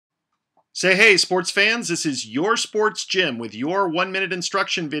Say hey sports fans, this is Your Sports Gym with your 1-minute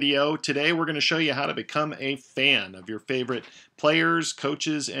instruction video. Today we're going to show you how to become a fan of your favorite players,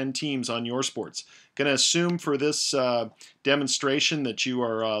 coaches, and teams on Your Sports. Going to assume for this demonstration that you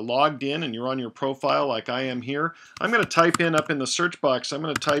are logged in and you're on your profile like I am here. I'm going to type in up in the search box, I'm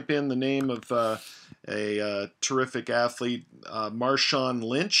going to type in the name of a terrific athlete, Marshawn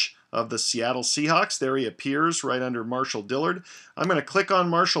Lynch of the Seattle Seahawks. There he appears right under Marshall Dillard. I'm going to click on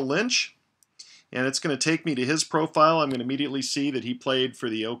Marshall Lynch, and it's going to take me to his profile. I'm going to immediately see that he played for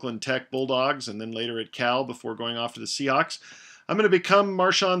the Oakland Tech Bulldogs and then later at Cal before going off to the Seahawks. I'm going to become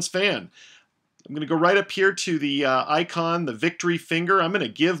Marshawn's fan. I'm going to go right up here to the icon, the victory finger. I'm going to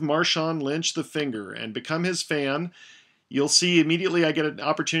give Marshawn Lynch the finger and become his fan. You'll see immediately I get an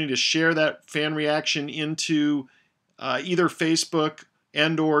opportunity to share that fan reaction into either Facebook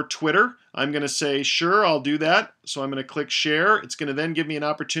and or Twitter. I'm going to say, sure, I'll do that. So I'm going to click share. It's going to then give me an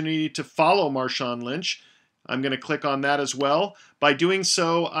opportunity to follow Marshawn Lynch. I'm going to click on that as well. By doing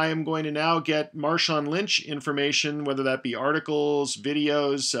so, I am going to now get Marshawn Lynch information, whether that be articles,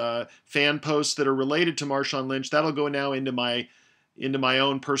 videos, fan posts that are related to Marshawn Lynch. That'll go now into my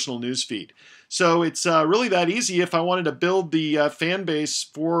own personal news feed. So it's really that easy. If I wanted to build the fan base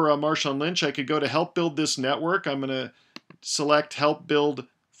for Marshawn Lynch, I could go to help build this network. I'm going to select help build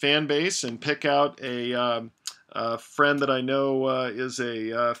fan base and pick out a friend that I know is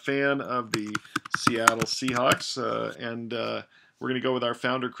a fan of the Seattle Seahawks, and we're going to go with our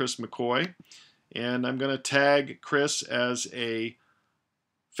founder, Chris McCoy, and I'm going to tag Chris as a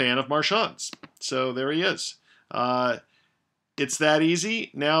fan of Marshawn's. So there he is. It's that easy.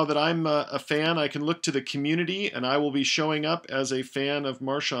 Now that I'm a fan, I can look to the community, and I will be showing up as a fan of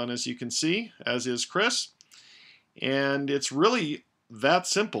Marshawn, as you can see, as is Chris. And it's really that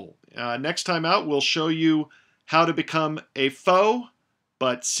simple. Next time out, we'll show you how to become a foe,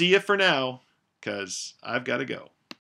 but see you for now, because I've got to go.